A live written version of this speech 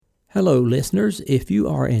Hello, listeners. If you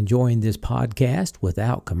are enjoying this podcast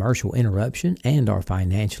without commercial interruption and are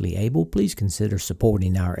financially able, please consider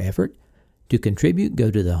supporting our effort. To contribute, go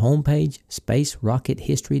to the homepage,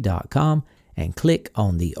 spacerockethistory.com, and click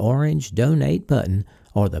on the orange Donate button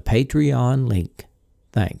or the Patreon link.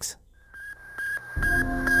 Thanks.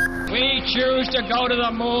 We choose to go to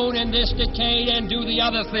the moon in this decade and do the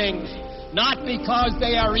other things, not because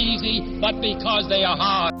they are easy, but because they are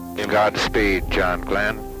hard. Godspeed, John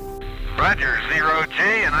Glenn. Roger, 0G,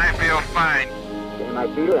 and I feel fine. Getting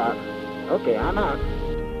my feet out. Okay, I'm out.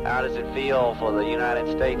 How does it feel for the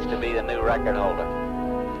United States to be the new record holder?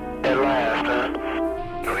 At last, huh?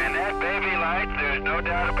 When that baby lights, there's no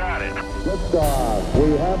doubt about it. Liftoff.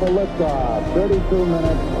 We have a liftoff. 32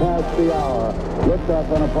 minutes past the hour.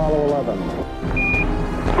 Liftoff on Apollo 11.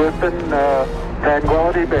 Houston,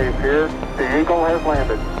 Tranquility Base here. The Eagle has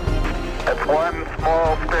landed. That's one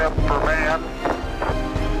small step for man,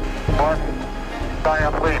 one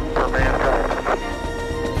giant leap for mankind.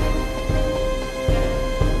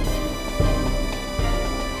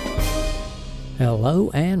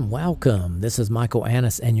 Hello and welcome. This is Michael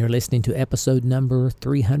Annis, and you're listening to episode number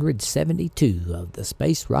 372 of the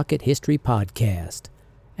Space Rocket History Podcast.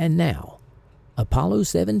 And now, Apollo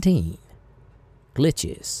 17,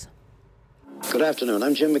 Glitches. Good afternoon.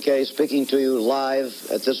 I'm Jim McKay speaking to you live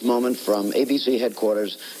at this moment from ABC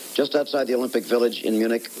headquarters just outside the Olympic Village in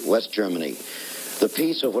Munich, West Germany. The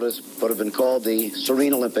peace of what have been called the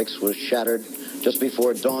Serene Olympics was shattered just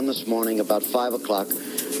before dawn this morning, about 5 o'clock,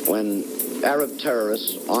 when Arab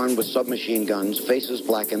terrorists armed with submachine guns, faces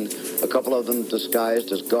blackened, a couple of them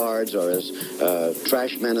disguised as guards or as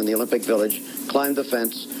trash men in the Olympic Village, climbed the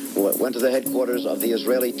fence, went to the headquarters of the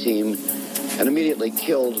Israeli team, and immediately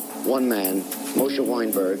killed one man, Moshe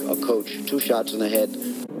Weinberg, a coach, 2 shots in the head.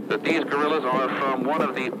 That these guerrillas are from one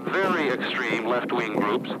of the very extreme left-wing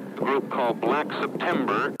groups, a group called Black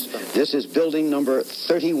September. This is building number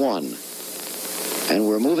 31, and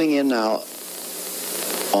we're moving in now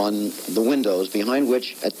on the windows, behind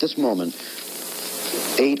which, at this moment,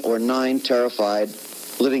 8 or 9 terrified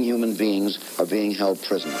living human beings are being held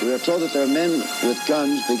prisoner. We are told that there are men with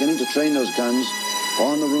guns beginning to train those guns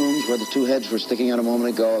on the rooms where the 2 heads were sticking out a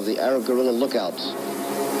moment ago of the Arab guerrilla lookouts.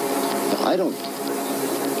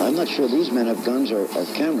 I'm not sure these men have guns or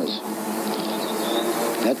cameras.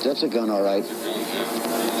 That's a gun, all right.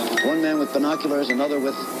 One man with binoculars, another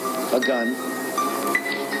with a gun.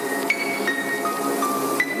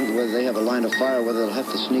 Whether they have a line of fire, whether they'll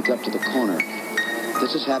have to sneak up to the corner.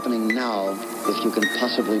 This is happening now, if you can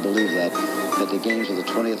possibly believe that, at the games of the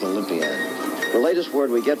 20th Olympiad. The latest word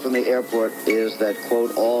we get from the airport is that,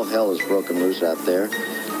 quote, all hell is broken loose out there,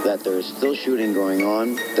 that there is still shooting going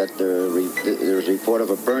on, that there is a report of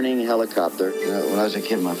a burning helicopter. When I was a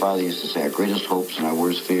kid, my father used to say, our greatest hopes and our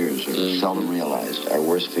worst fears are seldom realized. Our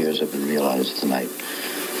worst fears have been realized tonight.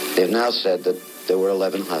 They've now said that there were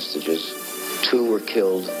 11 hostages. 2 were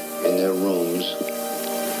killed in their rooms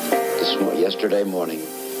yesterday morning.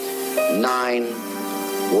 9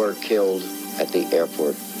 were killed at the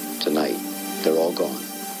airport tonight. They're all gone.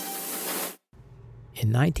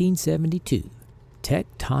 In 1972,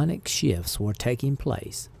 tectonic shifts were taking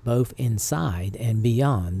place both inside and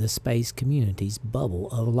beyond the space community's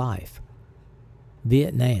bubble of life.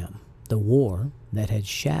 Vietnam, the war that had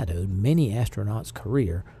shadowed many astronauts'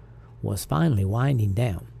 career, was finally winding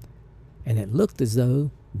down, and it looked as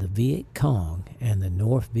though the Viet Cong and the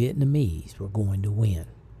North Vietnamese were going to win.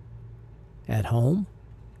 At home,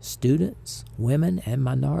 students, women, and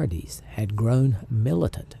minorities had grown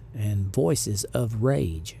militant, and voices of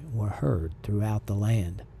rage were heard throughout the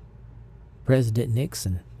land. President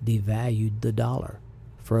Nixon devalued the dollar,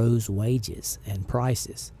 froze wages and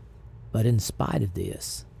prices, but in spite of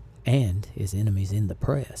this, and his enemies in the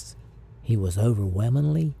press, he was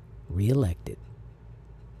overwhelmingly reelected.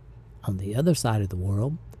 On the other side of the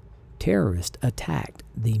world, terrorists attacked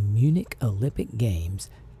the Munich Olympic Games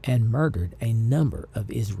and murdered a number of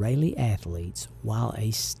Israeli athletes while a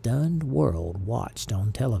stunned world watched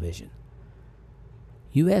on television.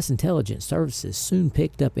 U.S. intelligence services soon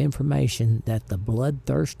picked up information that the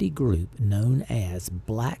bloodthirsty group known as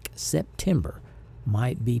Black September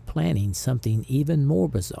might be planning something even more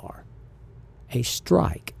bizarre: a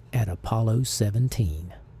strike at Apollo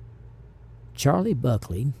 17. Charlie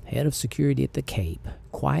Buckley, head of security at the Cape,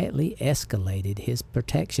 quietly escalated his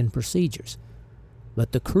protection procedures,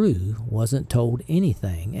 but the crew wasn't told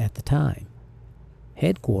anything at the time.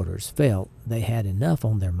 Headquarters felt they had enough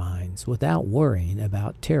on their minds without worrying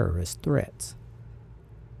about terrorist threats.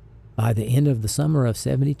 By the end of the summer of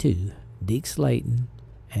 '72, Deke Slayton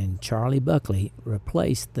and Charlie Buckley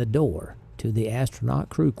replaced the door to the astronaut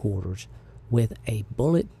crew quarters with a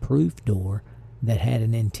bulletproof door that had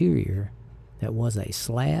an interior that was a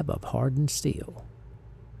slab of hardened steel.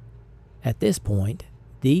 At this point,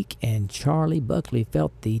 Deke and Charlie Buckley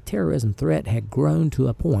felt the terrorism threat had grown to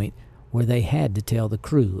a point where they had to tell the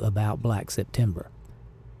crew about Black September.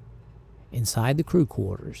 Inside the crew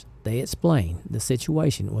quarters, they explained the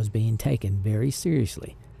situation was being taken very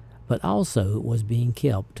seriously, but also was being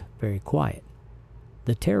kept very quiet.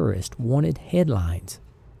 The terrorists wanted headlines,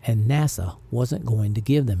 and NASA wasn't going to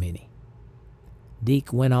give them any.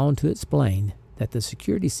 Deke went on to explain that the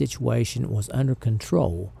security situation was under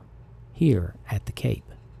control here at the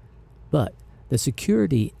Cape, but the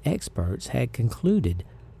security experts had concluded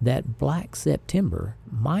that Black September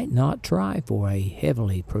might not try for a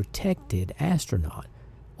heavily protected astronaut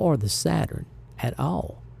or the Saturn at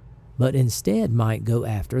all, but instead might go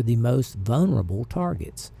after the most vulnerable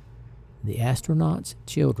targets, the astronauts'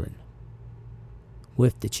 children.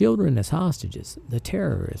 With the children as hostages, the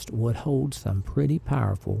terrorists would hold some pretty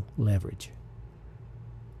powerful leverage.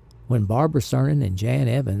 When Barbara Cernan and Jan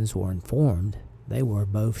Evans were informed, they were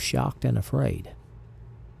both shocked and afraid.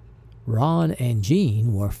 Ron and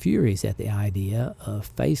Jean were furious at the idea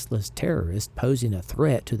of faceless terrorists posing a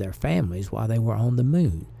threat to their families while they were on the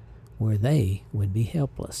moon, where they would be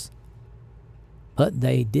helpless. But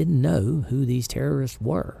they didn't know who these terrorists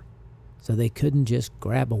were, so they couldn't just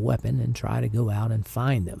grab a weapon and try to go out and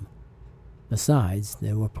find them. Besides,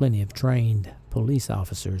 there were plenty of trained police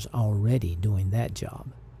officers already doing that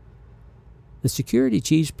job. The security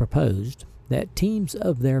chiefs proposed that teams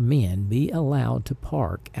of their men be allowed to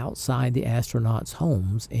park outside the astronauts'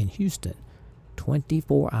 homes in Houston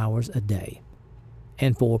 24 hours a day,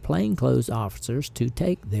 and for plainclothes officers to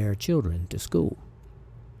take their children to school.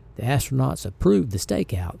 The astronauts approved the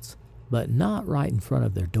stakeouts, but not right in front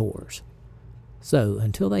of their doors. So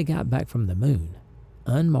until they got back from the moon,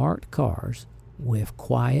 unmarked cars with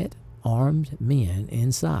quiet, armed men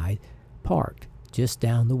inside parked just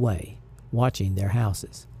down the way, watching their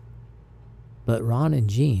houses. But Ron and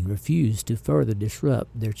Jean refused to further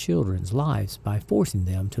disrupt their children's lives by forcing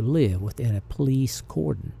them to live within a police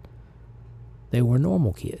cordon. They were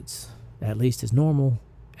normal kids, at least as normal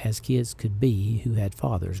as kids could be who had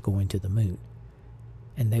fathers going to the moon,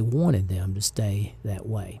 and they wanted them to stay that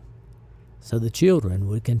way. So the children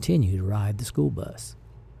would continue to ride the school bus.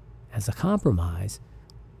 As a compromise,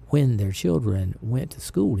 when their children went to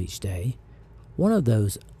school each day, one of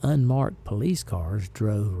those unmarked police cars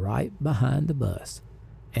drove right behind the bus,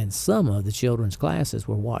 and some of the children's classes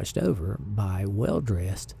were watched over by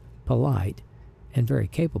well-dressed, polite, and very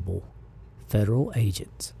capable federal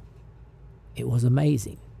agents. It was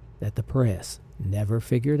amazing that the press never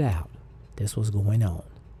figured out this was going on.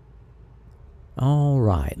 All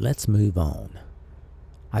right, let's move on.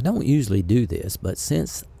 I don't usually do this, but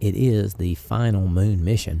since it is the final moon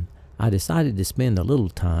mission, I decided to spend a little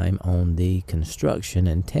time on the construction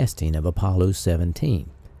and testing of Apollo 17.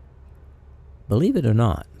 Believe it or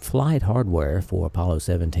not, flight hardware for Apollo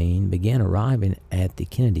 17 began arriving at the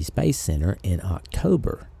Kennedy Space Center in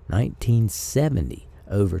October 1970,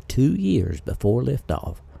 over 2 years before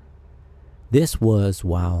liftoff. This was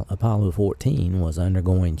while Apollo 14 was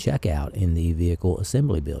undergoing checkout in the Vehicle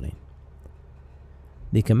Assembly Building.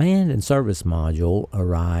 The Command and Service Module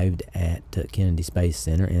arrived at Kennedy Space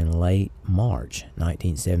Center in late March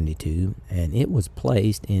 1972, and it was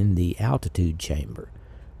placed in the altitude chamber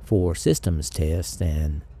for systems tests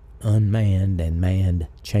and unmanned and manned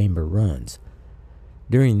chamber runs.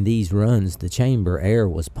 During these runs, the chamber air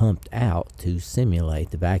was pumped out to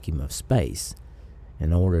simulate the vacuum of space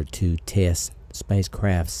in order to test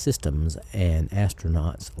spacecraft systems and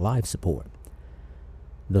astronauts' life support.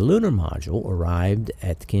 The lunar module arrived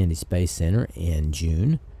at the Kennedy Space Center in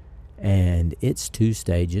June, and its 2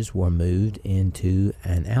 stages were moved into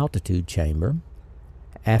an altitude chamber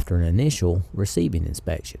after an initial receiving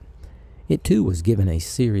inspection. It too was given a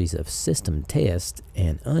series of system tests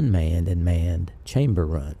and unmanned and manned chamber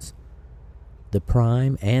runs. The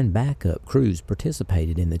prime and backup crews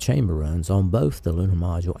participated in the chamber runs on both the lunar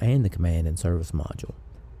module and the Command and Service Module.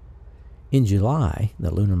 In July,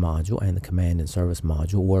 the lunar module and the Command and Service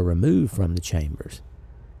Module were removed from the chambers.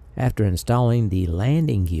 After installing the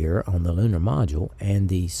landing gear on the lunar module and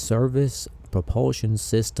the service propulsion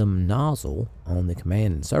system nozzle on the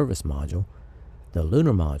Command and Service Module, the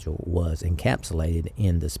lunar module was encapsulated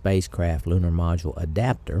in the spacecraft lunar module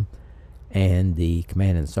adapter, and the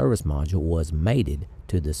Command and Service Module was mated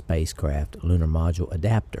to the spacecraft lunar module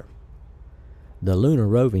adapter. The lunar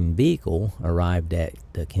roving vehicle arrived at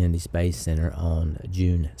the Kennedy Space Center on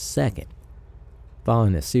June 2nd.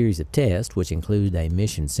 Following a series of tests, which included a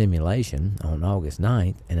mission simulation on August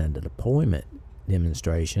 9th and a deployment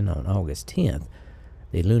demonstration on August 10th,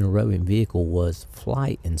 the lunar roving vehicle was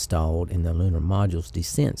flight installed in the lunar module's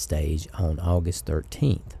descent stage on August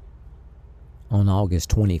 13th. On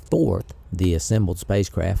August 24th, the assembled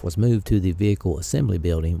spacecraft was moved to the vehicle assembly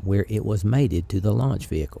building where it was mated to the launch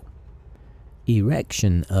vehicle.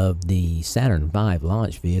 Erection of the Saturn V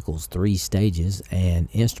launch vehicle's 3 stages and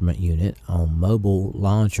instrument unit on Mobile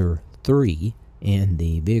Launcher 3 in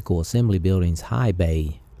the vehicle assembly building's High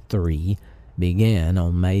Bay 3 began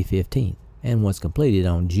on May 15th and was completed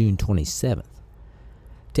on June 27th.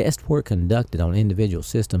 Tests were conducted on individual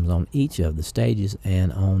systems on each of the stages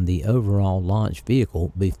and on the overall launch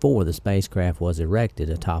vehicle before the spacecraft was erected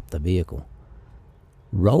atop the vehicle.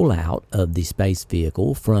 Rollout of the space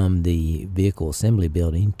vehicle from the vehicle assembly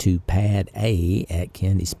building to Pad A at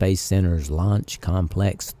Kennedy Space Center's Launch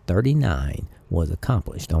Complex 39 was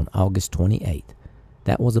accomplished on August 28th.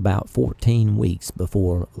 That was about 14 weeks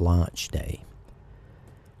before launch day.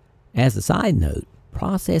 As a side note,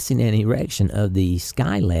 processing and erection of the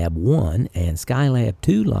Skylab 1 and Skylab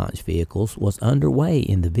 2 launch vehicles was underway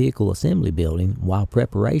in the vehicle assembly building while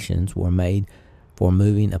preparations were made for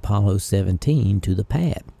moving Apollo 17 to the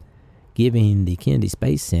pad, giving the Kennedy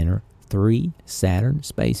Space Center 3 Saturn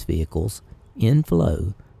space vehicles in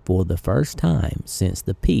flow for the first time since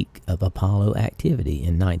the peak of Apollo activity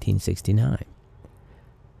in 1969.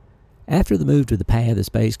 After the move to the pad, the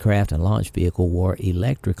spacecraft and launch vehicle were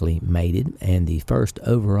electrically mated, and the first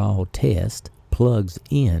overall test, plugs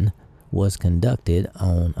in, was conducted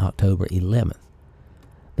on October 11th.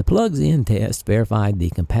 The plugs-in test verified the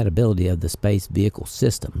compatibility of the space vehicle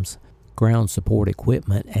systems, ground support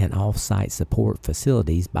equipment, and off-site support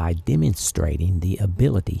facilities by demonstrating the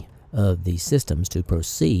ability of the systems to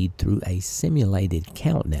proceed through a simulated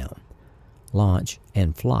countdown, launch,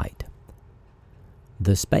 and flight.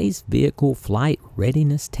 The Space Vehicle Flight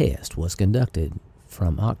Readiness Test was conducted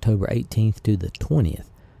from October 18th to the 20th.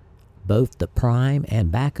 Both the prime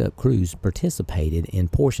and backup crews participated in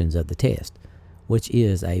portions of the test, which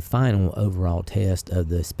is a final overall test of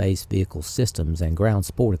the space vehicle systems and ground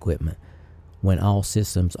support equipment when all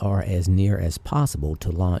systems are as near as possible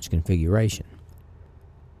to launch configuration.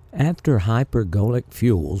 After hypergolic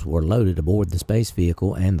fuels were loaded aboard the space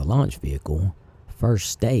vehicle and the launch vehicle,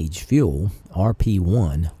 first stage fuel,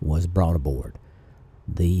 RP-1, was brought aboard.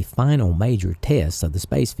 The final major tests of the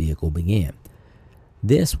space vehicle began.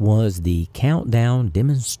 This was the Countdown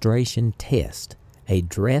Demonstration Test, a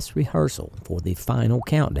dress rehearsal for the final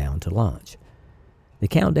countdown to launch. The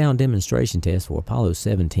Countdown Demonstration Test for Apollo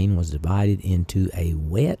 17 was divided into a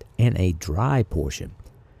wet and a dry portion.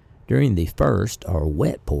 During the first, or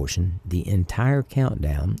wet portion, the entire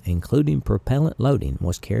countdown, including propellant loading,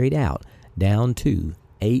 was carried out down to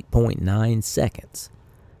 8.9 seconds,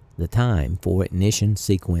 the time for ignition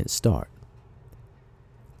sequence start.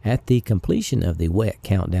 At the completion of the wet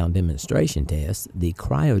countdown demonstration test, the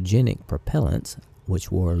cryogenic propellants, which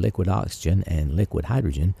were liquid oxygen and liquid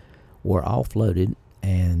hydrogen, were offloaded,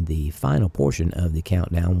 and the final portion of the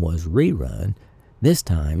countdown was rerun, this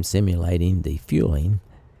time simulating the fueling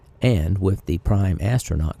and with the prime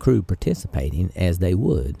astronaut crew participating as they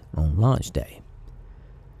would on launch day.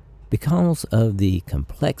 Because of the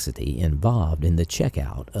complexity involved in the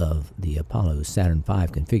checkout of the Apollo Saturn V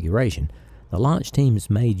configuration, the launch teams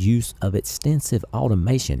made use of extensive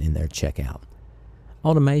automation in their checkout.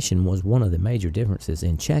 Automation was one of the major differences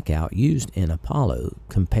in checkout used in Apollo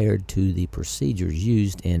compared to the procedures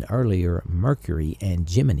used in earlier Mercury and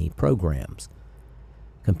Gemini programs.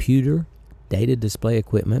 Computer, data display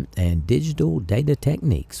equipment, and digital data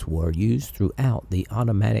techniques were used throughout the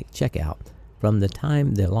automatic checkout from the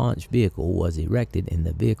time the launch vehicle was erected in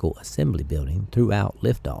the vehicle assembly building throughout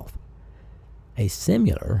liftoff. A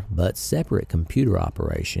similar but separate computer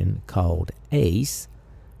operation called ACE,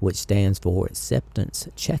 which stands for Acceptance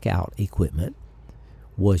Checkout Equipment,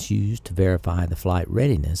 was used to verify the flight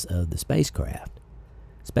readiness of the spacecraft.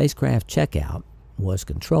 Spacecraft checkout was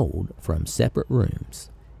controlled from separate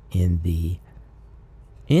rooms in the...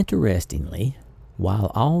 Interestingly,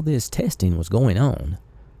 while all this testing was going on,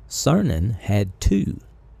 Cernan had 2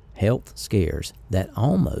 health scares that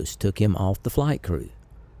almost took him off the flight crew.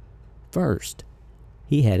 First,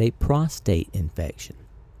 he had a prostate infection,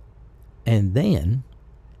 and then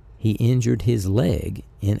he injured his leg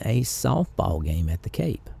in a softball game at the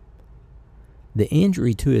Cape. The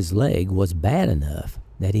injury to his leg was bad enough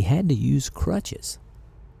that he had to use crutches.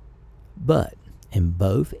 But in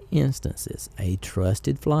both instances, a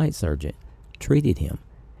trusted flight surgeon treated him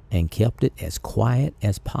and kept it as quiet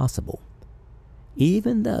as possible,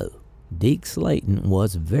 even though Deke Slayton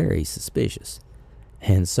was very suspicious,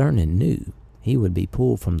 and Cernan knew he would be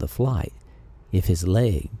pulled from the flight if his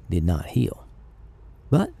leg did not heal.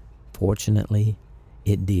 But fortunately,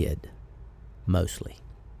 it did, mostly.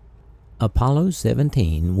 Apollo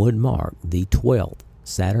 17 would mark the 12th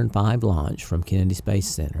Saturn V launch from Kennedy Space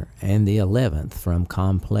Center and the 11th from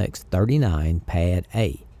Complex 39 Pad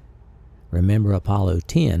A. Remember, Apollo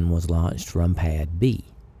 10 was launched from Pad B.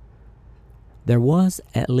 There was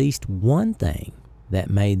at least one thing that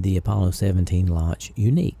made the Apollo 17 launch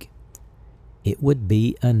unique. It would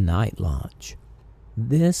be a night launch.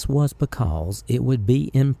 This was because it would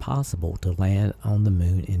be impossible to land on the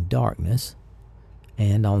moon in darkness,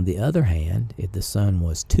 and on the other hand, if the sun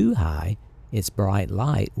was too high, its bright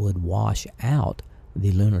light would wash out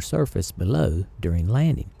the lunar surface below during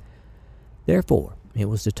landing. Therefore, it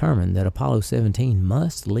was determined that Apollo 17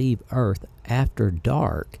 must leave Earth after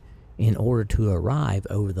dark in order to arrive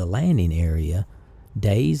over the landing area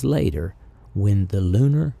days later when the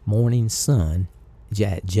lunar morning sun is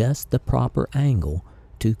at just the proper angle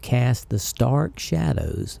to cast the stark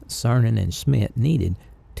shadows Cernan and Schmidt needed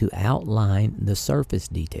to outline the surface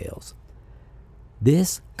details.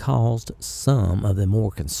 This caused some of the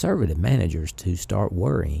more conservative managers to start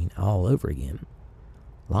worrying all over again.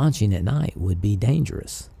 Launching at night would be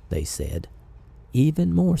dangerous, they said,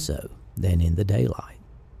 even more so than in the daylight.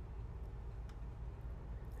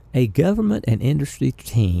 A government and industry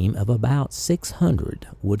team of about 600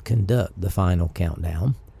 would conduct the final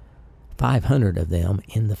countdown, 500 of them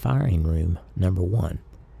in the firing room number 1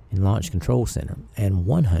 in Launch Control Center, and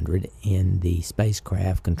 100 in the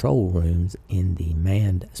spacecraft control rooms in the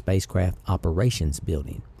Manned Spacecraft Operations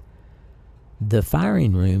Building. The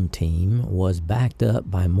firing room team was backed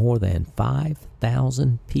up by more than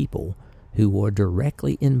 5,000 people who were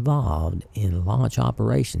directly involved in launch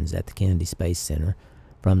operations at the Kennedy Space Center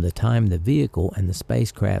from the time the vehicle and the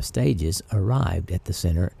spacecraft stages arrived at the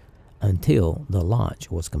center until the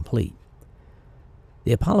launch was complete.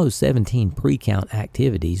 The Apollo 17 pre-count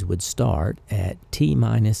activities would start at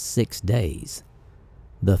T-minus 6 days.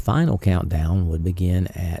 The final countdown would begin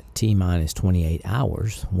at T-minus 28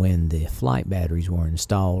 hours when the flight batteries were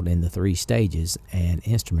installed in the 3 stages and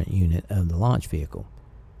instrument unit of the launch vehicle.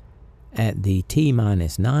 At the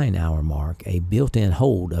T-minus 9 hour mark, a built-in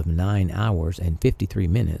hold of 9 hours and 53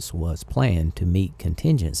 minutes was planned to meet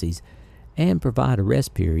contingencies and provide a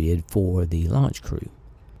rest period for the launch crew.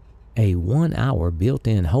 A 1 hour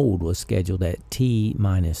built-in hold was scheduled at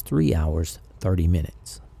T-minus 3 hours, 30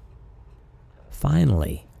 minutes.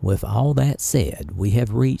 Finally, with all that said, we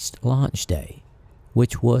have reached launch day,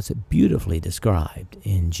 which was beautifully described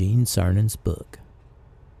in Gene Cernan's book.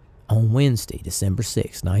 On Wednesday, December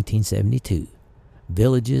 6, 1972,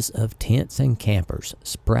 villages of tents and campers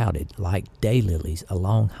sprouted like daylilies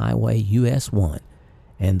along Highway US 1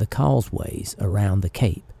 and the causeways around the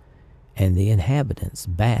Cape, and the inhabitants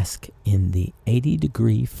bask in the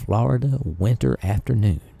 80-degree Florida winter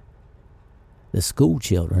afternoon. The school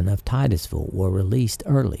children of Titusville were released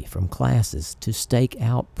early from classes to stake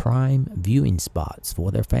out prime viewing spots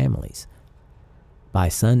for their families. By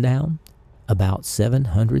sundown, about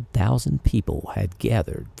 700,000 people had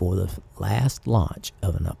gathered for the last launch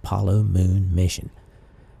of an Apollo moon mission,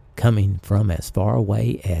 coming from as far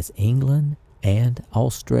away as England and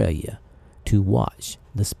Australia to watch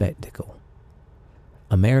the spectacle.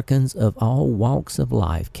 Americans of all walks of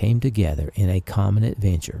life came together in a common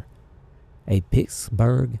adventure. A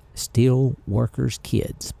Pittsburgh steel workers'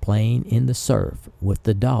 kids playing in the surf with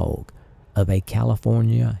the dog of a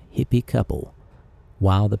California hippie couple,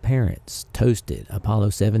 while the parents toasted Apollo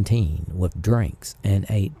 17 with drinks and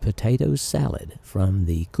ate potato salad from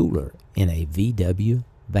the cooler in a VW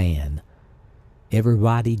van.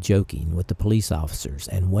 Everybody joking with the police officers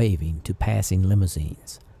and waving to passing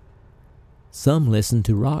limousines. Some listened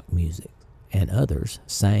to rock music, and others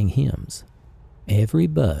sang hymns. Every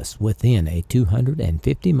bus within a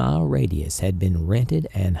 250-mile radius had been rented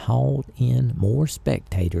and hauled in more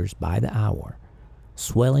spectators by the hour,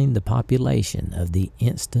 swelling the population of the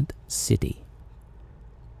instant city.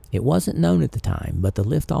 It wasn't known at the time, but the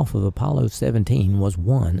liftoff of Apollo 17 was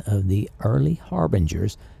one of the early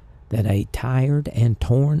harbingers that a tired and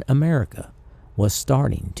torn America was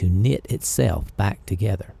starting to knit itself back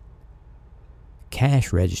together.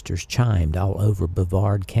 Cash registers chimed all over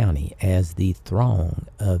Brevard County as the throng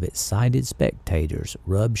of excited spectators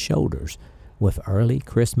rubbed shoulders with early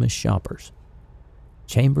Christmas shoppers.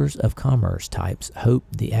 Chambers of Commerce types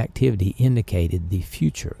hoped the activity indicated the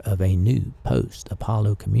future of a new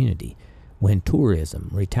post-Apollo community when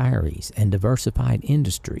tourism, retirees, and diversified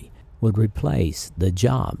industry would replace the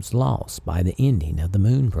jobs lost by the ending of the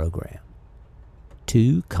moon program.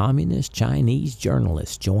 2 communist Chinese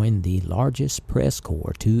journalists joined the largest press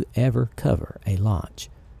corps to ever cover a launch.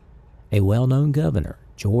 A well-known governor,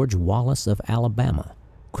 George Wallace of Alabama,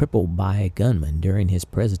 crippled by a gunman during his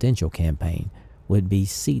presidential campaign, would be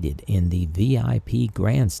seated in the VIP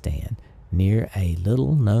grandstand near a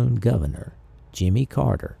little-known governor, Jimmy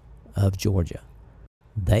Carter of Georgia.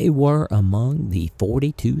 They were among the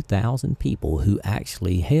 42,000 people who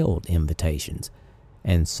actually held invitations,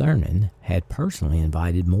 and Cernan had personally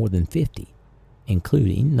invited more than 50,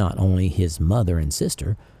 including not only his mother and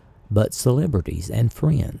sister, but celebrities and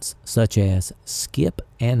friends such as Skip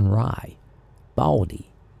and Rye,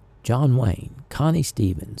 Baldy, John Wayne, Connie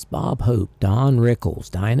Stevens, Bob Hope, Don Rickles,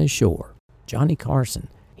 Dinah Shore, Johnny Carson,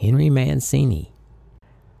 Henry Mancini,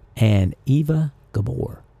 and Eva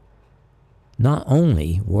Gabor. Not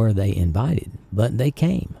only were they invited, but they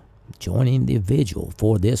came, joining the vigil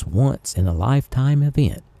for this once-in-a-lifetime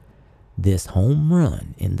event, this home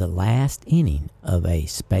run in the last inning of a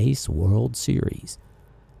Space World Series,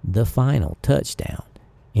 the final touchdown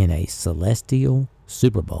in a celestial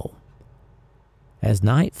Super Bowl. As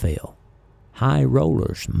night fell, high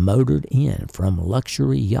rollers motored in from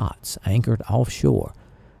luxury yachts anchored offshore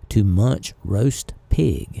to munch roast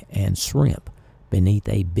pig and shrimp beneath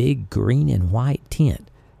a big green and white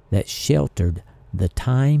tent that sheltered the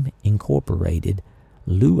Time Incorporated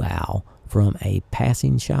luau from a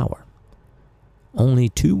passing shower. Only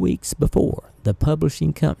 2 weeks before, the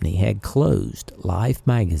publishing company had closed Life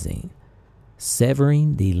magazine,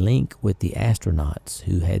 severing the link with the astronauts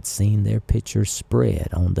who had seen their pictures spread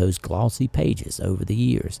on those glossy pages over the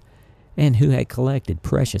years and who had collected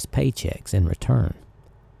precious paychecks in return.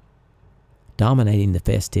 Dominating the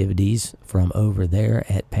festivities from over there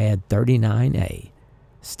at Pad 39A,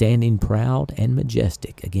 standing proud and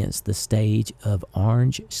majestic against the stage of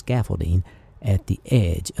orange scaffolding at the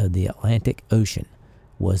edge of the Atlantic Ocean,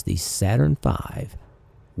 was the Saturn V,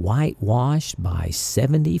 whitewashed by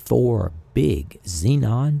 74 big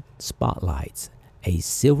xenon spotlights, a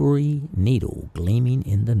silvery needle gleaming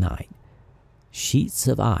in the night. Sheets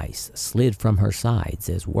of ice slid from her sides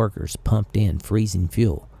as workers pumped in freezing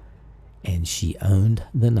fuel, and she owned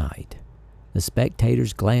the night. The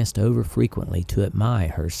spectators glanced over frequently to admire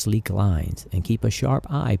her sleek lines and keep a sharp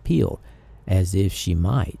eye peeled as if she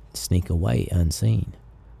might sneak away unseen.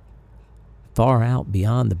 Far out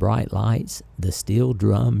beyond the bright lights, the steel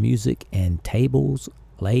drum music and tables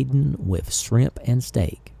laden with shrimp and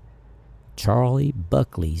steak, Charlie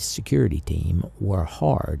Buckley's security team were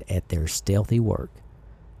hard at their stealthy work.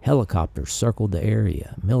 Helicopters circled the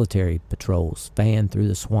area, military patrols fanned through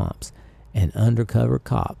the swamps, and undercover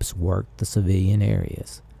cops worked the civilian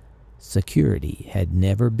areas. Security had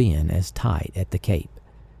never been as tight at the Cape,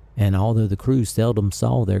 and although the crew seldom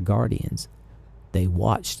saw their guardians, they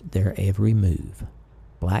watched their every move.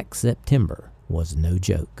 Black September was no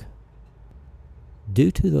joke.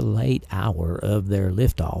 Due to the late hour of their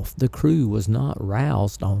liftoff, the crew was not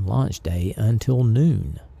roused on launch day until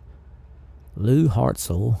noon. Lou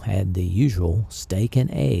Hartzell had the usual steak and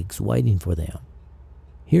eggs waiting for them.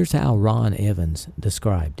 Here's how Ron Evans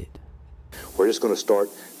described it. We're just going to start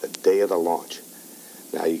the day of the launch.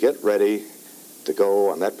 Now you get ready to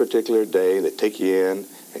go on that particular day. They take you in,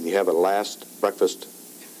 and you have a last breakfast.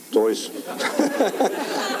 It's always,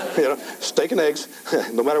 steak and eggs.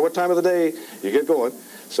 No matter what time of the day, you get going.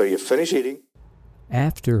 So you finish eating.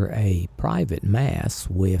 After a private mass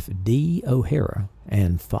with D. O'Hara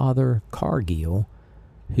and Father Cargill,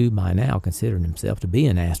 who by now considered himself to be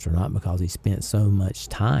an astronaut because he spent so much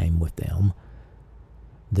time with them,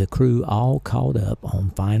 the crew all caught up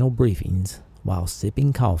on final briefings while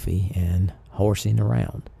sipping coffee and horsing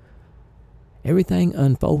around. Everything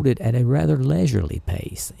unfolded at a rather leisurely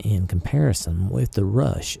pace in comparison with the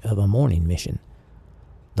rush of a morning mission.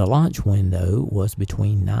 The launch window was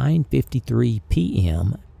between 9:53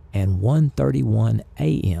 p.m. and 1:31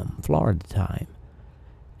 a.m. Florida time,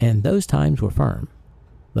 and those times were firm.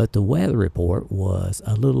 But the weather report was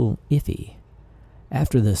a little iffy.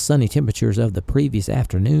 After the sunny temperatures of the previous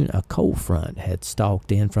afternoon, a cold front had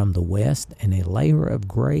stalked in from the west, and a layer of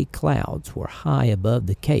gray clouds were high above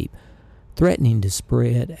the Cape, threatening to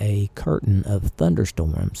spread a curtain of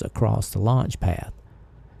thunderstorms across the launch path.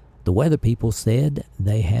 The weather people said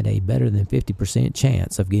they had a better than 50%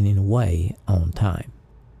 chance of getting away on time.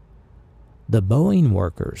 The Boeing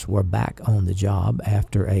workers were back on the job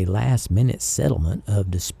after a last-minute settlement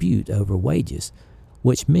of dispute over wages,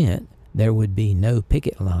 which meant there would be no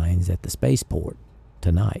picket lines at the spaceport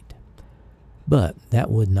tonight. But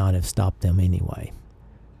that would not have stopped them anyway.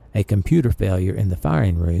 A computer failure in the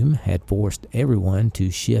firing room had forced everyone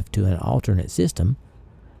to shift to an alternate system,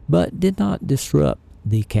 but did not disrupt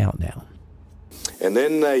the countdown. And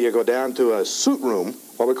then you go down to a suit room,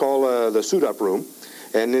 what we call the suit-up room,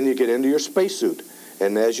 and then you get into your spacesuit.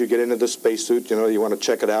 And as you get into the spacesuit, you want to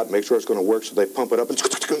check it out, make sure it's going to work, so they pump it up,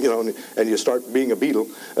 and you start being a beetle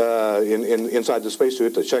inside the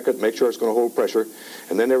spacesuit to check it, make sure it's going to hold pressure,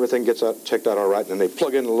 and then everything gets checked out all right, and then they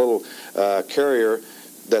plug in a little carrier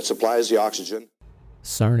that supplies the oxygen.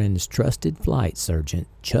 Cernan's trusted flight surgeon,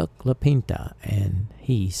 Chuck LaPinta, and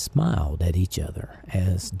he smiled at each other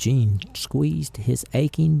as Gene squeezed his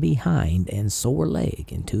aching behind and sore leg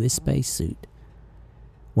into his spacesuit.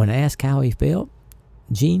 When asked how he felt,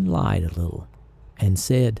 Gene lied a little and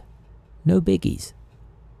said, "No biggies."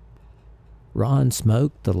 Ron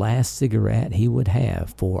smoked the last cigarette he would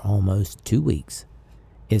have for almost 2 weeks.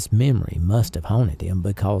 Its memory must have haunted him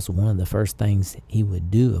because one of the first things he would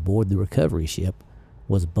do aboard the recovery ship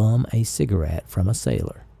was bum a cigarette from a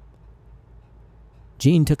sailor.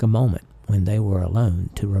 Gene took a moment when they were alone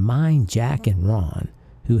to remind Jack and Ron,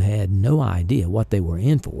 who had no idea what they were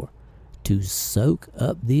in for, to soak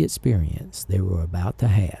up the experience they were about to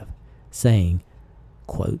have, saying,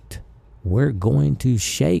 quote, "We're going to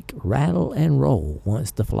shake, rattle, and roll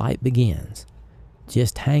once the flight begins.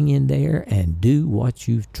 Just hang in there and do what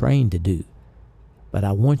you've trained to do. But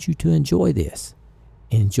I want you to enjoy this.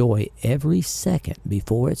 Enjoy every second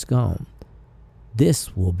before it's gone.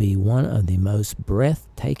 This will be one of the most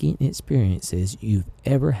breathtaking experiences you've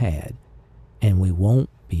ever had, and we won't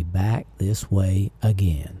be back this way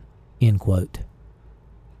again." End quote.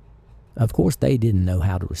 Of course, they didn't know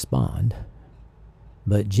how to respond.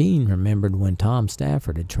 But Gene remembered when Tom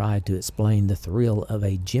Stafford had tried to explain the thrill of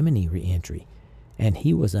a Gemini re-entry, and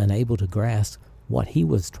he was unable to grasp what he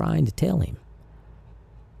was trying to tell him.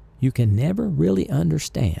 You can never really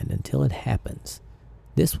understand until it happens.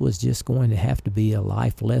 This was just going to have to be a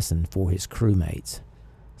life lesson for his crewmates,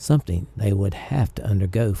 something they would have to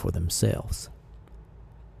undergo for themselves.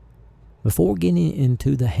 Before getting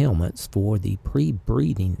into the helmets for the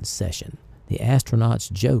pre-breathing session, the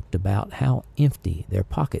astronauts joked about how empty their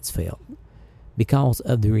pockets felt because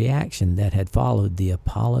of the reaction that had followed the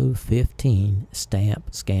Apollo 15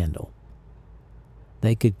 stamp scandal.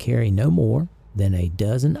 They could carry no more than a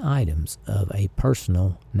dozen items of a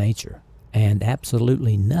personal nature, and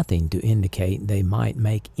absolutely nothing to indicate they might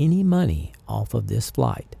make any money off of this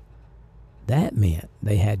flight. That meant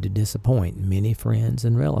they had to disappoint many friends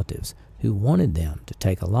and relatives who wanted them to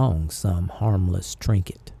take along some harmless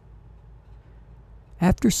trinket.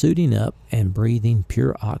 After suiting up and breathing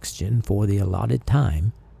pure oxygen for the allotted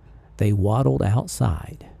time, they waddled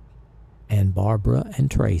outside, and Barbara and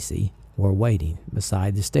Tracy were waiting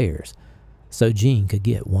beside the stairs so Gene could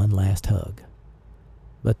get one last hug.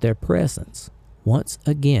 But their presence once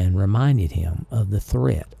again reminded him of the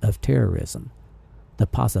threat of terrorism, the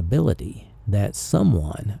possibility that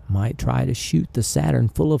someone might try to shoot the Saturn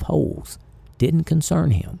full of holes didn't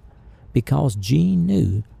concern him because Gene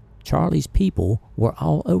knew Charlie's people were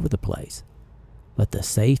all over the place. But the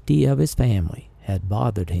safety of his family had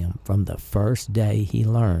bothered him from the first day he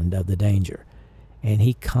learned of the danger, and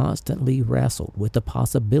he constantly wrestled with the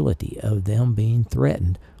possibility of them being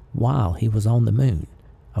threatened while he was on the moon,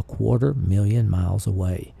 250,000 miles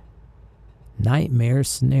away. Nightmare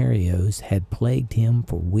scenarios had plagued him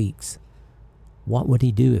for weeks. What would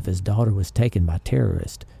he do if his daughter was taken by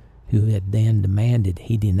terrorists who had then demanded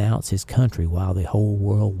he denounce his country while the whole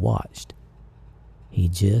world watched? He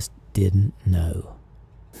just didn't know.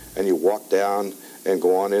 And you walk down and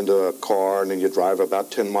go on into a car, and then you drive about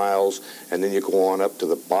 10 miles, and then you go on up to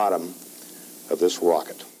the bottom of this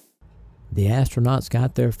rocket. The astronauts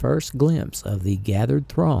got their first glimpse of the gathered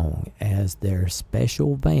throng as their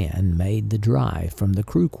special van made the drive from the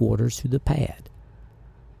crew quarters to the pad.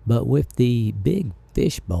 But with the big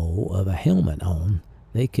fishbowl of a helmet on,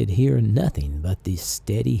 they could hear nothing but the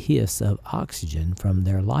steady hiss of oxygen from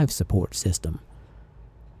their life support system.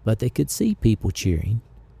 But they could see people cheering.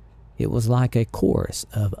 It was like a chorus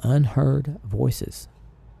of unheard voices.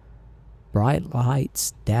 Bright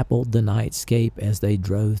lights dappled the nightscape as they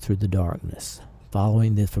drove through the darkness,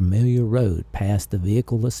 following the familiar road past the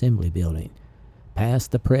vehicle assembly building, past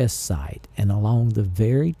the press site, and along the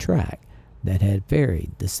very track that had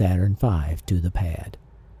ferried the Saturn V to the pad.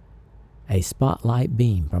 A spotlight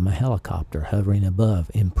beam from a helicopter hovering above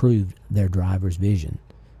improved their driver's vision,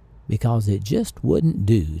 because it just wouldn't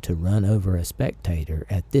do to run over a spectator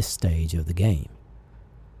at this stage of the game.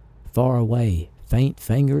 Far away, faint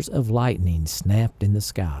fingers of lightning snapped in the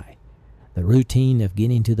sky. The routine of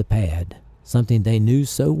getting to the pad, something they knew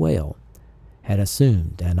so well, had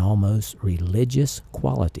assumed an almost religious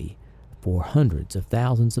quality for hundreds of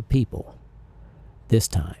thousands of people this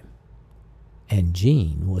time, and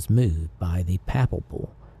Gene was moved by the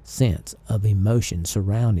palpable sense of emotion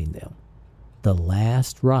surrounding them, the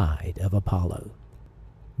last ride of Apollo.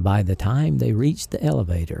 By the time they reached the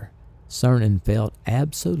elevator, Cernan felt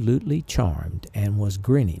absolutely charmed and was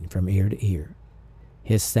grinning from ear to ear.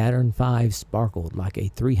 His Saturn V sparkled like a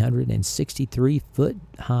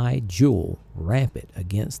 363-foot-high jewel rampant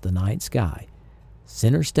against the night sky,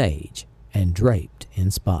 center stage, and draped in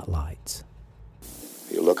spotlights.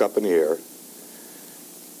 You look up in the air.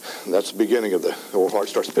 That's the beginning of the old heart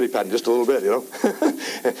starts pity-patting just a little bit, you know.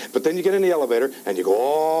 But then you get in the elevator, and you go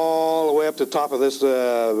all the way up to the top of this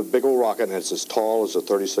big old rocket, and it's as tall as a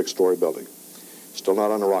 36-story building. Still not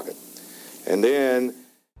on the rocket. And then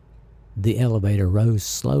the elevator rose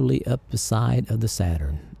slowly up the side of the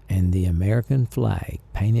Saturn, and the American flag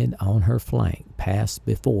painted on her flank passed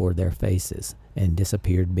before their faces and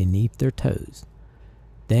disappeared beneath their toes.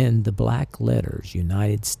 Then the black letters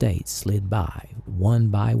United States slid by, one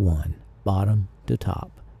by one, bottom to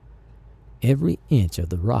top. Every inch of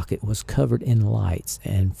the rocket was covered in lights,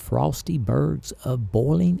 and frosty bergs of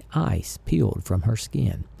boiling ice peeled from her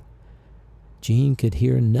skin. Gene could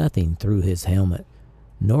hear nothing through his helmet,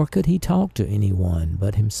 nor could he talk to anyone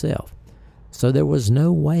but himself, so there was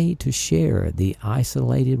no way to share the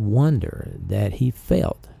isolated wonder that he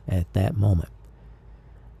felt at that moment.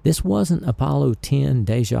 This wasn't Apollo 10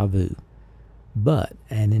 deja vu, but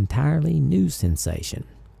an entirely new sensation,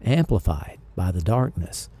 amplified by the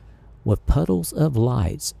darkness, with puddles of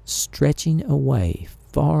lights stretching away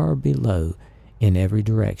far below in every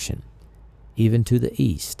direction, even to the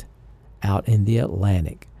east, out in the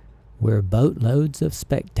Atlantic, where boatloads of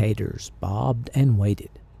spectators bobbed and waited.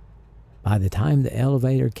 By the time the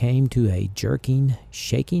elevator came to a jerking,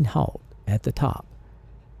 shaking halt at the top,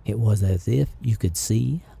 it was as if you could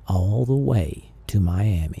see all the way to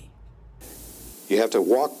Miami. you have to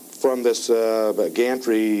walk from this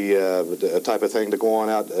gantry type of thing to go on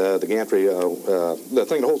out the gantry, the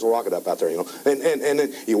thing that holds the rocket up out there, you know. And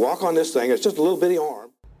then you walk on this thing. It's just a little bitty arm.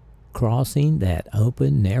 Crossing that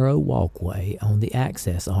open, narrow walkway on the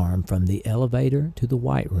access arm from the elevator to the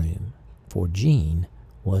White Room, for Gene,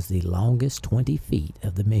 was the longest 20 feet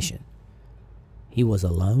of the mission. He was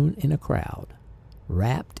alone in a crowd,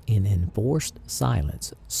 wrapped in enforced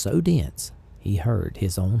silence so dense he heard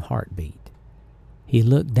his own heartbeat. He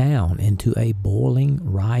looked down into a boiling,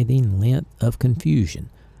 writhing length of confusion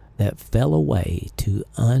that fell away to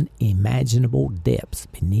unimaginable depths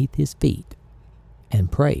beneath his feet,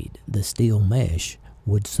 and prayed the steel mesh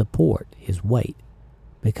would support his weight,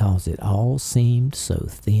 because it all seemed so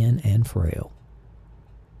thin and frail.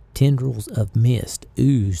 Tendrils of mist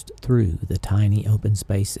oozed through the tiny open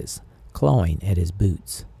spaces, clawing at his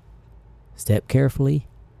boots. Step carefully,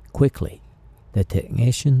 quickly. The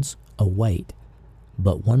technicians await,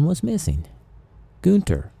 but one was missing.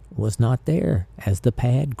 Gunter was not there as the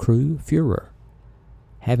pad crew Führer,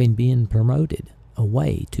 having been promoted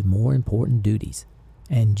away to more important duties,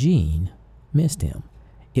 and Gene missed him.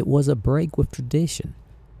 It was a break with tradition,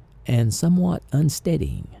 and somewhat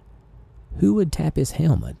unsteadying. Who would tap his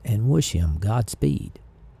helmet and wish him Godspeed?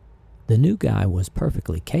 The new guy was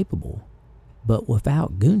perfectly capable, but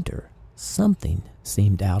without Gunter, something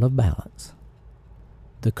seemed out of balance.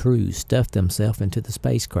 The crew stuffed themselves into the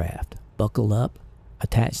spacecraft, buckle up,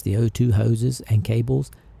 attach the O2 hoses and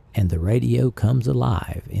cables, and the radio comes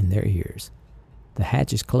alive in their ears. The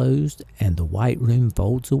hatch is closed and the White Room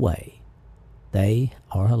folds away. They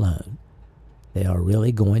are alone. They are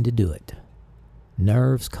really going to do it.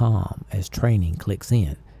 Nerves calm as training clicks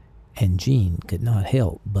in, and Gene could not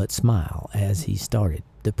help but smile as he started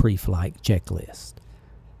the pre-flight checklist.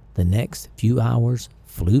 The next few hours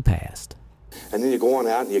flew past. And then you go on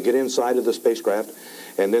out and you get inside of the spacecraft,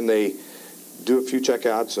 and then they do a few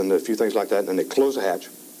checkouts and a few things like that, and then they close the hatch.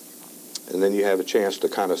 And then you have a chance to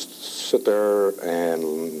kind of sit there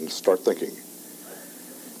and start thinking.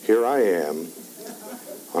 Here I am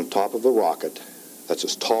on top of a rocket that's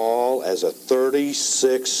as tall as a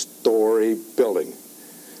 36-story building.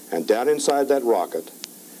 And down inside that rocket,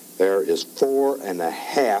 there is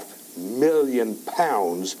 4.5 million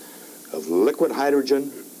pounds of liquid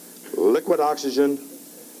hydrogen, liquid oxygen,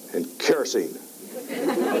 and kerosene.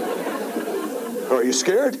 Are you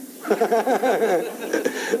scared?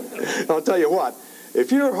 I'll tell you what,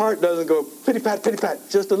 if your heart doesn't go pity-pat,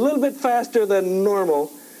 just a little bit faster than normal,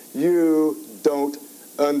 you don't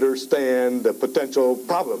understand the potential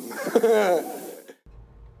problem.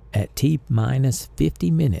 At T-minus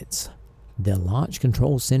 50 minutes, The Launch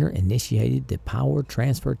Control Center initiated the power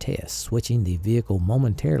transfer test, switching the vehicle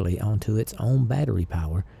momentarily onto its own battery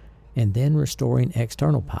power and then restoring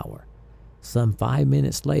external power. Some 5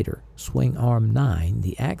 minutes later, swing arm 9,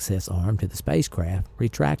 the access arm to the spacecraft,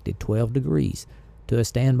 retracted 12 degrees to a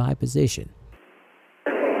standby position.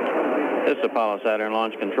 This is Apollo Saturn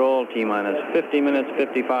Launch Control, T-minus 50 minutes,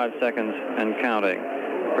 55 seconds, and counting.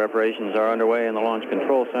 Preparations are underway in the Launch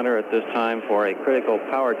Control Center at this time for a critical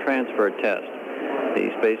power transfer test. The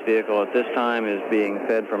space vehicle at this time is being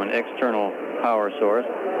fed from an external power source,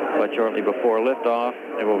 but shortly before liftoff,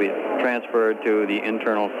 it will be transferred to the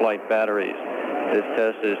internal flight batteries. This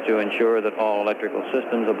test is to ensure that all electrical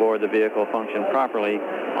systems aboard the vehicle function properly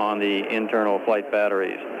on the internal flight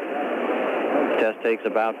batteries. The test takes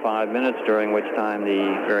about 5 minutes, during which time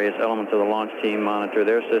the various elements of the launch team monitor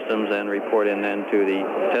their systems and report in then to the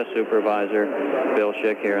test supervisor, Bill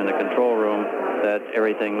Schick, here in the control room, that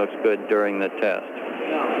everything looks good during the test.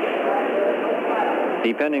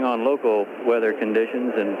 Depending on local weather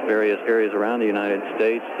conditions in various areas around the United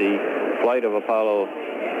States, the flight of Apollo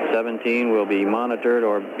 17 will be monitored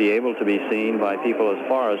or be able to be seen by people as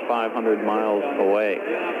far as 500 miles away.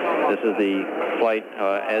 This is the flight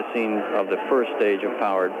as seen of the first stage of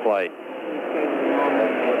powered flight.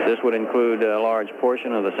 This would include a large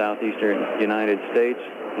portion of the southeastern United States,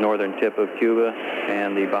 northern tip of Cuba,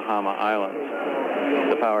 and the Bahama Islands.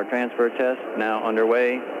 The power transfer test now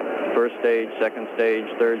underway. First stage, second stage,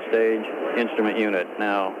 third stage, instrument unit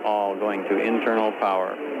now all going to internal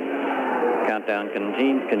power. Countdown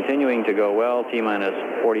continuing to go well, T-minus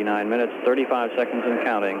 49 minutes, 35 seconds and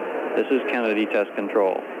counting. This is Kennedy Test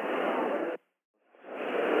Control.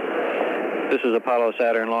 This is Apollo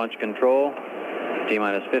Saturn Launch Control,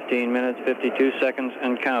 T-minus 15 minutes, 52 seconds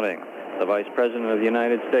and counting. The Vice President of the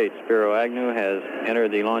United States, Spiro Agnew, has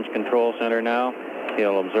entered the Launch Control Center now.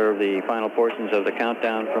 He'll observe the final portions of the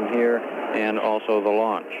countdown from here and also the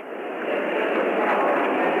launch.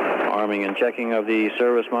 Arming and checking of the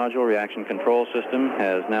service module reaction control system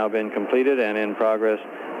has now been completed, and in progress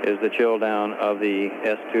is the chill down of the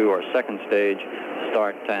S2 or second stage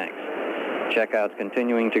start tanks. Checkouts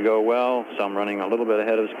continuing to go well, some running a little bit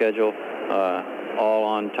ahead of schedule, all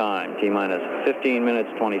on time. T-minus 15 minutes,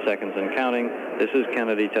 20 seconds and counting. This is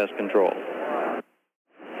Kennedy Test Control.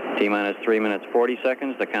 T-minus 3 minutes, 40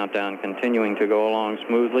 seconds. The countdown continuing to go along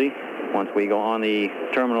smoothly. Once we go on the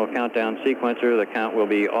terminal countdown sequencer, the count will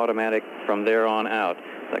be automatic from there on out.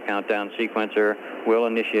 The countdown sequencer will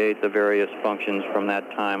initiate the various functions from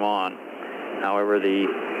that time on. However, the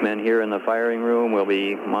men here in the firing room will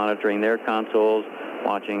be monitoring their consoles,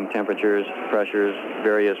 watching temperatures, pressures,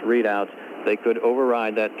 various readouts. They could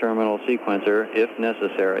override that terminal sequencer if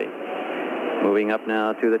necessary. Moving up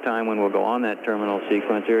now to the time when we'll go on that terminal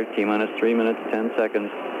sequencer, T-minus 3 minutes, 10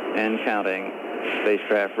 seconds, and counting.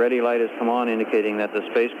 Spacecraft ready light has come on, indicating that the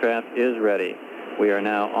spacecraft is ready. We are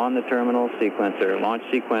now on the terminal sequencer. Launch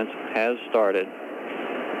sequence has started.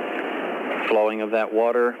 Flowing of that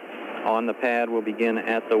water on the pad will begin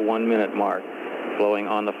at the 1 minute mark. Flowing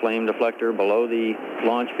on the flame deflector below the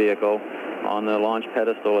launch vehicle, on the launch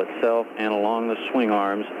pedestal itself, and along the swing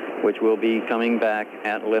arms, which will be coming back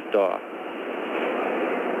at liftoff.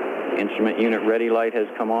 Instrument unit ready light has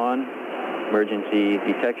come on. Emergency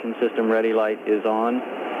detection system ready light is on.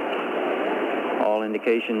 All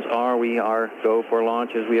indications are we are go for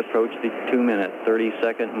launch as we approach the 2 minute,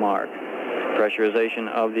 30-second mark. Pressurization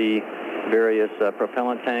of the various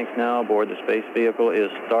propellant tanks now aboard the space vehicle is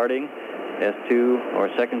starting. S2 or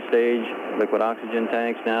second stage liquid oxygen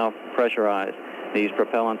tanks now pressurized. These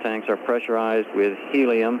propellant tanks are pressurized with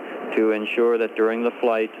helium to ensure that during the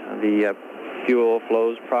flight the fuel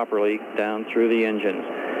flows properly down through the engines.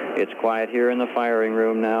 It's quiet here in the firing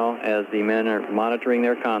room now as the men are monitoring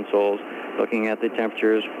their consoles, looking at the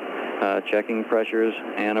temperatures, checking pressures,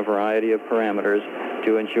 and a variety of parameters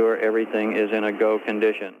to ensure everything is in a go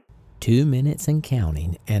condition. 2 minutes and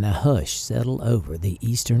counting, and a hush settled over the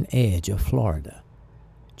eastern edge of Florida.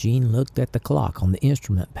 Gene looked at the clock on the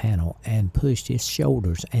instrument panel and pushed his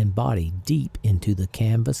shoulders and body deep into the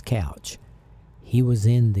canvas couch. He was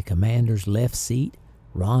in the commander's left seat,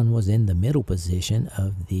 Ron was in the middle position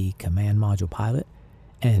of the command module pilot,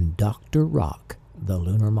 and Dr. Rock, the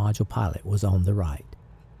lunar module pilot, was on the right.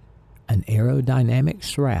 An aerodynamic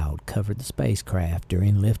shroud covered the spacecraft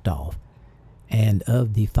during liftoff, and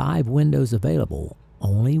of the 5 windows available,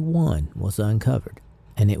 only one was uncovered,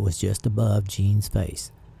 and it was just above Gene's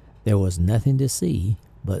face. There was nothing to see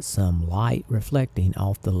but some light reflecting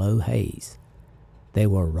off the low haze. They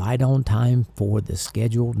were right on time for the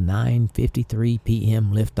scheduled 9:53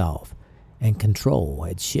 p.m. liftoff, and control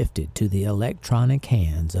had shifted to the electronic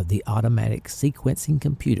hands of the automatic sequencing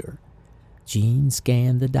computer, Gene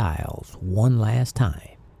scanned the dials one last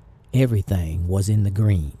time. Everything was in the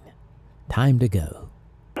green. Time to go.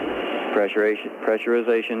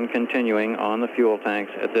 Pressurization continuing on the fuel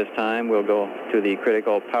tanks. At this time, we'll go to the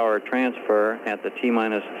critical power transfer at the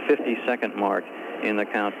T-minus 50-second mark in the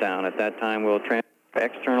countdown. At that time, we'll transfer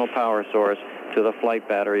external power source to the flight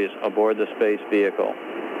batteries aboard the space vehicle.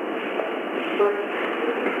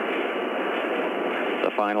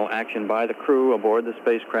 The final action by the crew aboard the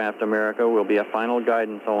spacecraft America will be a final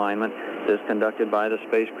guidance alignment. This conducted by the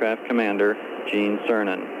spacecraft commander, Gene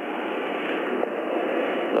Cernan.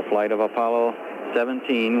 The flight of Apollo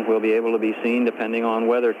 17 will be able to be seen, depending on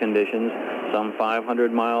weather conditions, some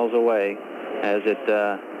 500 miles away as it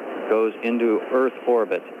goes into Earth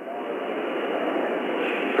orbit.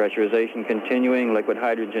 Pressurization continuing. Liquid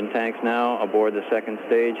hydrogen tanks now aboard the second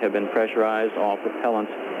stage have been pressurized. All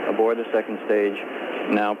propellants aboard the second stage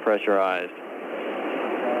now pressurized.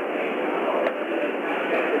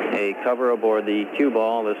 A cover aboard the cue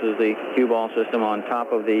ball. This is the cue ball system on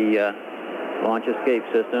top of the launch escape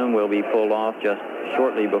system, will be pulled off just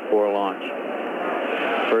shortly before launch.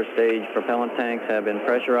 First stage propellant tanks have been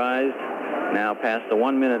pressurized, now past the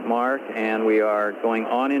 1 minute mark, and we are going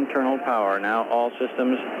on internal power. Now all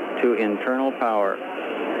systems to internal power.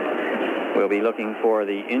 We'll be looking for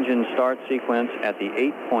the engine start sequence at the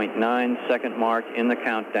 8.9 second mark in the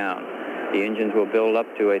countdown. The engines will build up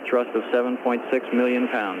to a thrust of 7.6 million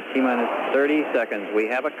pounds. T-minus 30 seconds. We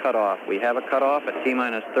have a cutoff. We have a cutoff at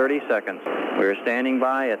T-minus 30 seconds. We're standing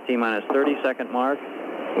by at T-minus 30 second mark.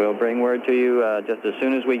 We'll bring word to you just as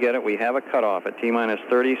soon as we get it. We have a cutoff at T-minus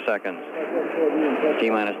 30 seconds.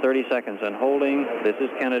 T-minus 30 seconds and holding. This is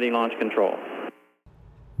Kennedy Launch Control.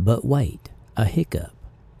 But wait, a hiccup.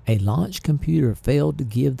 A launch computer failed to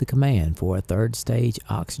give the command for a third stage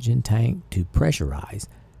oxygen tank to pressurize,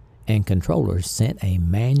 and controllers sent a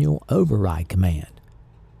manual override command.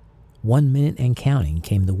 1 minute and counting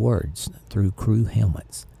came the words through crew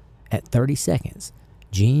helmets. At 30 seconds,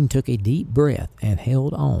 Gene took a deep breath and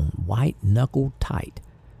held on, white-knuckled tight.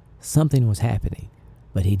 Something was happening,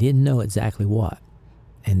 but he didn't know exactly what,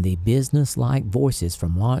 and the business-like voices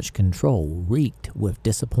from launch control reeked with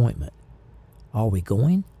disappointment. Are we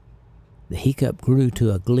going? The hiccup grew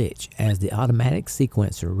to a glitch as the automatic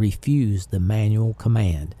sequencer refused the manual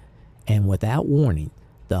command, and without warning,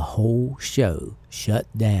 the whole show shut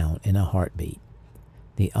down in a heartbeat.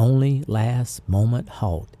 The only last-moment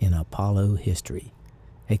halt in Apollo history.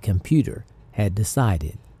 A computer had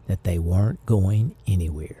decided that they weren't going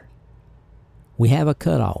anywhere. We have a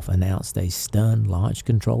cutoff, announced a stunned launch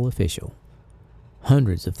control official.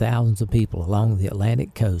 Hundreds of thousands of people along the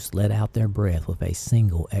Atlantic coast let out their breath with a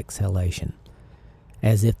single exhalation,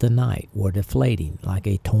 as if the night were deflating like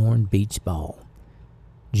a torn beach ball.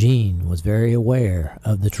 Gene was very aware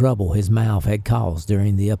of the trouble his mouth had caused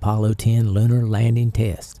during the Apollo 10 lunar landing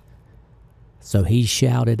test, so he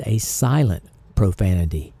shouted a silent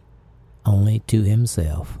profanity, only to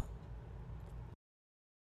himself.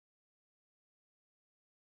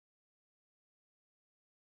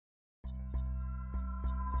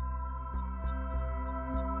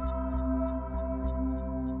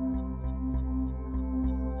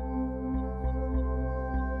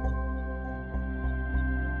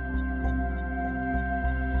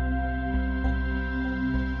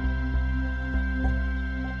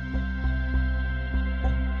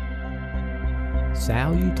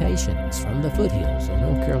 Salutations from the foothills of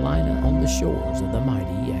North Carolina on the shores of the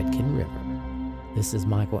mighty Yadkin River. This is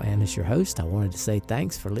Michael Annis, your host. I wanted to say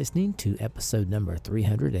thanks for listening to episode number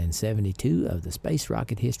 372 of the Space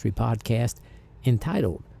Rocket History Podcast,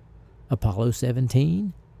 entitled Apollo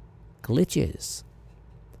 17 Glitches.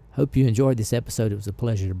 Hope you enjoyed this episode. It was a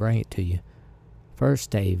pleasure to bring it to you.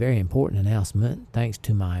 First, a very important announcement. Thanks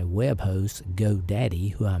to my web host,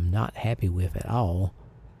 GoDaddy, who I'm not happy with at all,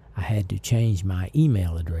 I had to change my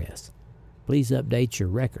email address. Please update your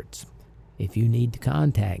records. If you need to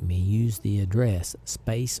contact me, use the address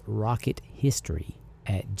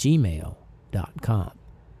spacerockethistory@gmail.com.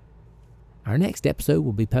 Our next episode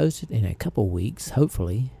will be posted in a couple weeks,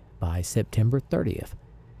 hopefully by September 30th.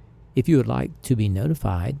 If you would like to be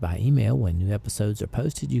notified by email when new episodes are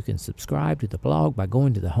posted, you can subscribe to the blog by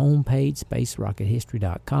going to the homepage,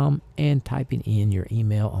 spacerockethistory.com, and typing in your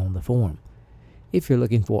email on the form. If you're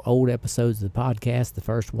looking for old episodes of the podcast, the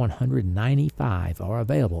first 195 are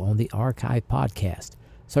available on the Archive podcast.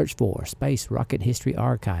 Search for Space Rocket History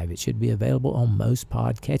Archive. It should be available on most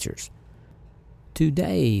podcatchers.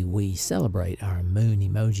 Today, we celebrate our moon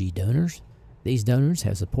emoji donors. These donors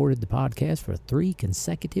have supported the podcast for 3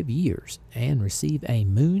 consecutive years and receive a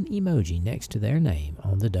moon emoji next to their name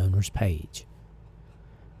on the donors page.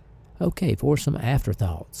 Okay, for some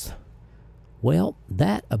afterthoughts. Well,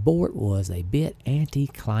 that abort was a bit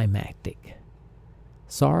anticlimactic.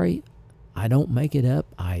 Sorry, I don't make it up,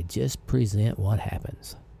 I just present what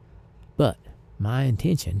happens. But my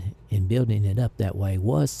intention in building it up that way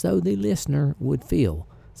was so the listener would feel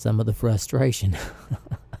some of the frustration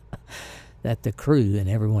that the crew and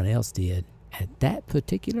everyone else did at that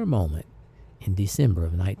particular moment in December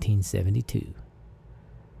of 1972.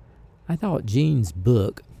 I thought Gene's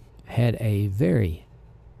book had a very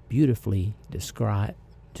beautifully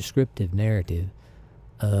descriptive narrative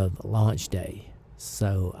of launch day,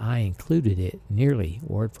 so I included it nearly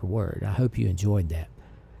word for word. I hope you enjoyed that.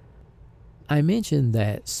 I mentioned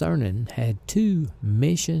that Cernan had 2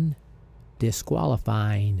 mission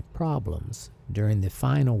disqualifying problems during the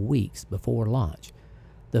final weeks before launch.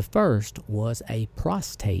 The first was a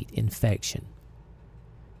prostate infection.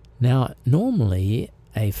 Now, normally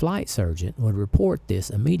a flight surgeon would report this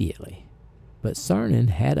immediately, but Cernan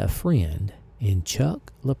had a friend in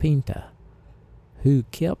Chuck LaPinta who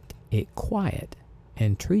kept it quiet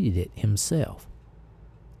and treated it himself.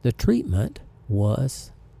 The treatment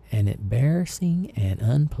was an embarrassing and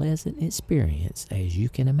unpleasant experience, as you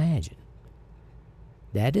can imagine.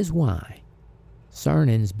 That is why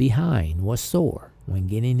Cernan's behind was sore when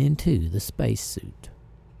getting into the spacesuit.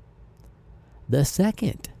 The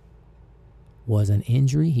second was an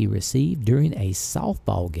injury he received during a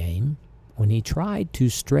softball game when he tried to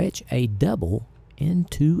stretch a double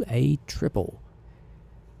into a triple.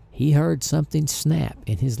 He heard something snap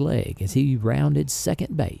in his leg as he rounded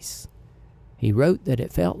second base. He wrote that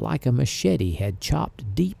it felt like a machete had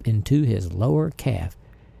chopped deep into his lower calf,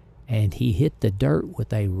 and he hit the dirt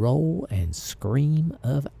with a roll and scream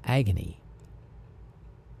of agony.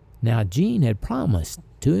 Now, Gene had promised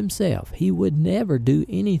to himself he would never do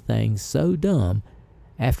anything so dumb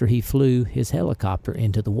after he flew his helicopter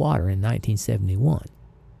into the water in 1971.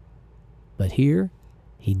 But here,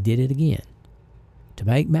 he did it again. To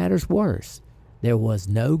make matters worse, there was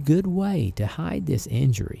no good way to hide this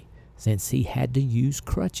injury since he had to use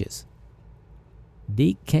crutches.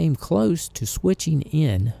 Deke came close to switching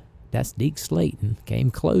in, that's Deke Slayton, came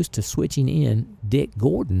close to switching in Dick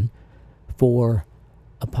Gordon for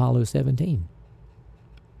Apollo 17.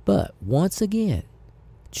 But once again,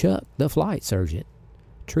 Chuck, the flight surgeon,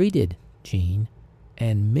 treated Gene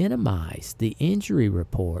and minimized the injury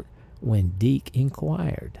report when Deke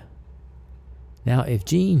inquired. Now, if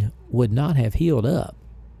Gene would not have healed up,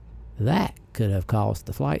 that could have cost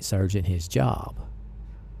the flight surgeon his job.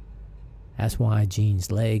 That's why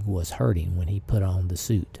Gene's leg was hurting when he put on the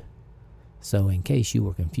suit. So in case you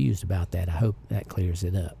were confused about that, I hope that clears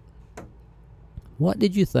it up. What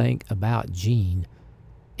did you think about Gene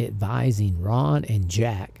advising Ron and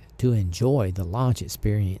Jack to enjoy the launch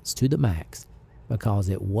experience to the max because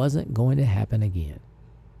it wasn't going to happen again?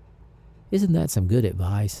 Isn't that some good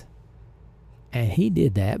advice? And he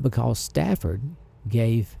did that because Stafford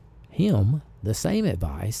gave him the same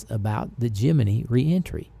advice about the Gemini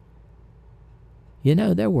re-entry. You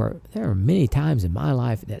know, there are many times in my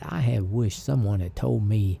life that I have wished someone had told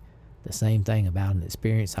me the same thing about an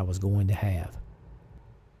experience I was going to have.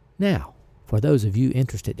 Now, for those of you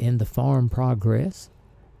interested in the farm progress,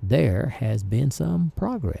 there has been some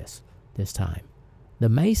progress this time. The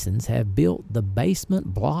masons have built the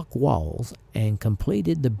basement block walls and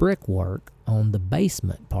completed the brickwork on the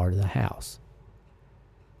basement part of the house.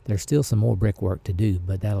 There's still some more brickwork to do,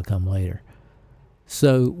 but that'll come later.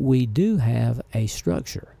 So we do have a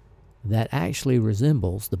structure that actually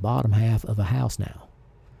resembles the bottom half of a house now.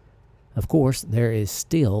 Of course, there is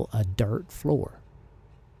still a dirt floor,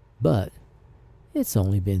 but it's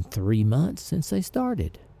only been 3 months since they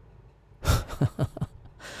started.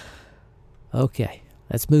 Okay,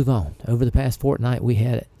 let's move on. Over the past fortnight, we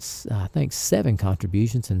had, I think, 7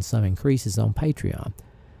 contributions and some increases on Patreon.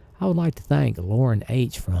 I would like to thank Lauren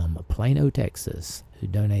H. from Plano, Texas, who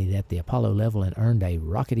donated at the Apollo level and earned a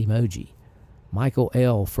rocket emoji. Michael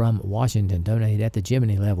L. from Washington donated at the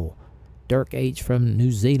Gemini level. Dirk H. from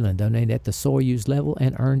New Zealand donated at the Soyuz level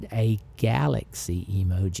and earned a galaxy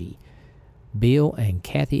emoji. Bill and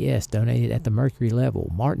Kathy S. donated at the Mercury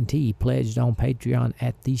level. Martin T. pledged on Patreon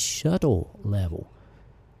at the Shuttle level.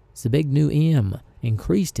 Zabignu M.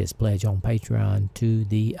 increased his pledge on Patreon to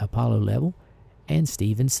the Apollo level. And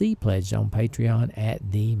Stephen C. pledged on Patreon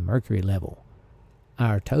at the Mercury level.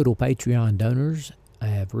 Our total Patreon donors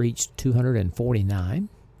have reached 249,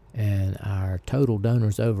 and our total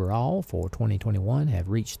donors overall for 2021 have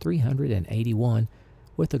reached 381,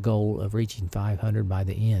 with a goal of reaching 500 by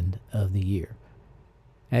the end of the year.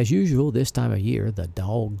 As usual, this time of year, the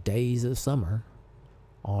dog days of summer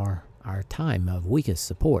are our time of weakest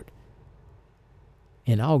support.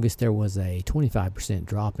 In August, there was a 25%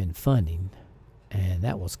 drop in funding, and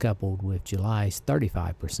that was coupled with July's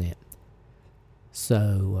 35%.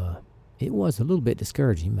 So it was a little bit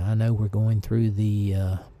discouraging. I know we're going through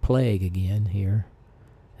the plague again here.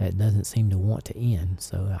 That doesn't seem to want to end,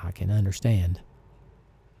 so I can understand.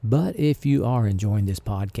 But if you are enjoying this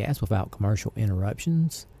podcast without commercial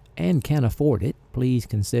interruptions and can afford it, please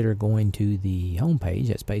consider going to the homepage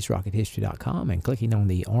at spacerockethistory.com and clicking on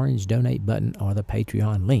the orange donate button or the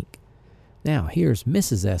Patreon link. Now, here's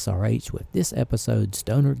Mrs. SRH with this episode's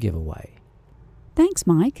Stoner Giveaway. Thanks,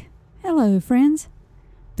 Mike. Hello, friends.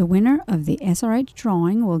 The winner of the SRH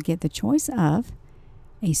drawing will get the choice of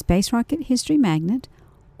a Space Rocket History Magnet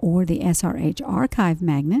or the SRH Archive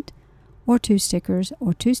Magnet, or 2 stickers,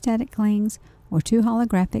 or 2 static clings, or 2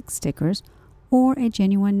 holographic stickers, or a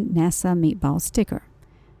genuine NASA meatball sticker.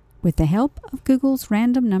 With the help of Google's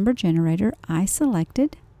random number generator, I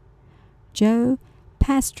selected Joe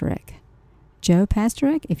Pastorek. Joe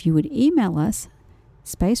Pastorek, if you would email us,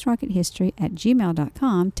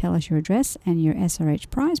 spacerockethistory@gmail.com, tell us your address and your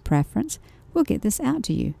SRH prize preference, we'll get this out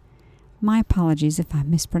to you. My apologies if I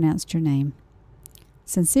mispronounced your name.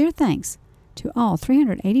 Sincere thanks to all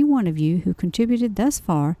 381 of you who contributed thus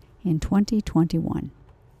far in 2021.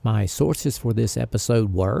 My sources for this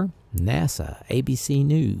episode were NASA, ABC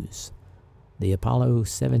News, the Apollo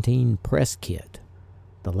 17 Press Kit,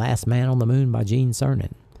 The Last Man on the Moon by Gene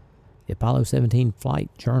Cernan, the Apollo 17 Flight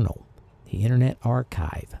Journal, the Internet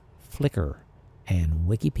Archive, Flickr, and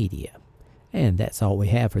Wikipedia. And that's all we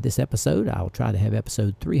have for this episode. I'll try to have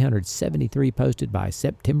episode 373 posted by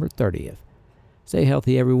September 30th. Stay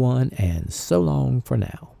healthy, everyone, and so long for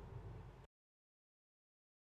now.